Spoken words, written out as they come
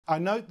I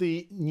note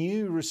the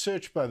new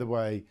research, by the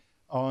way,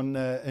 on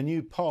a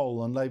new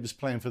poll on Labor's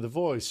plan for the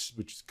voice,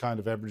 which is kind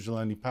of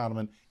Aboriginal-only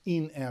parliament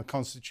in our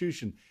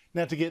constitution.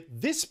 Now, to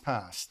get this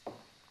passed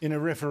in a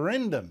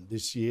referendum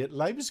this year,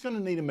 Labor's going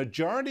to need a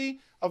majority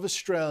of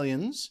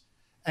Australians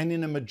and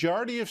in a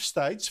majority of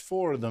states,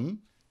 4 of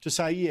them, to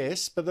say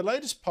yes. But the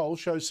latest poll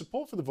shows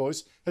support for the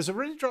voice has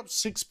already dropped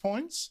 6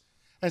 points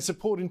and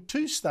support in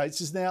 2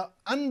 states is now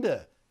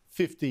under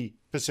 50%,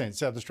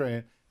 South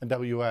Australia and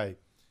WA.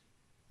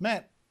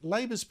 Matt,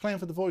 Labor's plan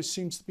for the voice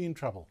seems to be in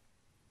trouble.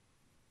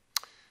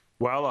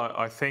 Well,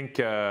 I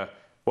think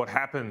what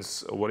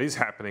is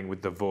happening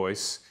with the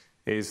voice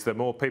is the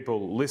more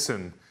people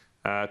listen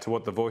to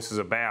what the voice is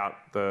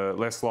about, the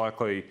less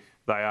likely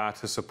they are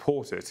to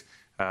support it.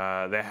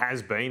 There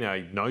has been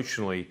a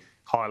notionally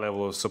high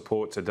level of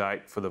support to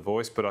date for the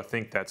voice, but I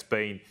think that's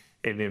been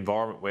in an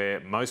environment where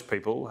most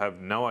people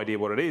have no idea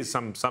what it is.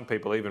 Some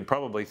people even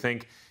probably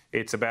think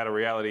it's about a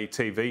reality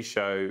TV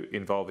show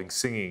involving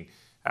singing.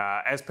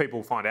 As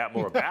people find out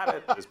more about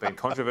it, there's been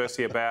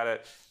controversy about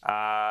it,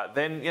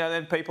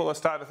 then people are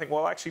starting to think,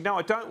 well, actually, no,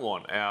 I don't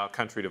want our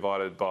country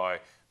divided by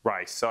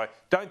race. So I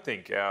don't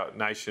think our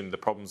nation, the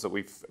problems that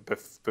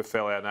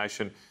befell our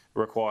nation,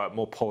 require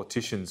more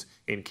politicians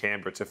in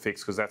Canberra to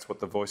fix, because that's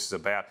what the voice is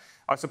about.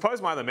 I suppose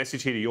my other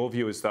message here to your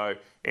viewers, though,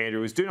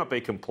 Andrew, is do not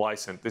be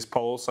complacent. This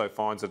poll also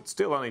finds that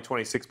still only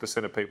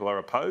 26% of people are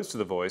opposed to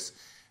the voice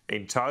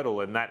in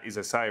total, and that is,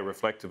 I say,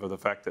 reflective of the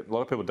fact that a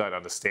lot of people don't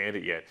understand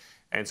it yet.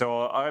 And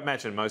so I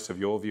imagine most of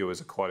your viewers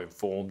are quite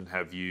informed and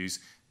have views.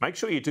 Make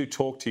sure you do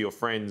talk to your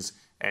friends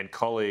and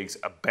colleagues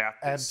about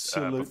this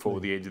before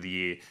the end of the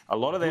year. A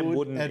lot of them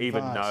wouldn't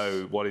even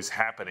know what is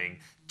happening.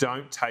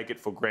 Don't take it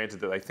for granted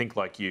that they think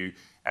like you.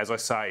 As I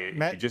say,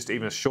 Matt, just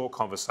even a short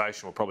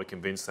conversation will probably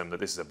convince them that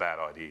this is a bad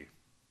idea.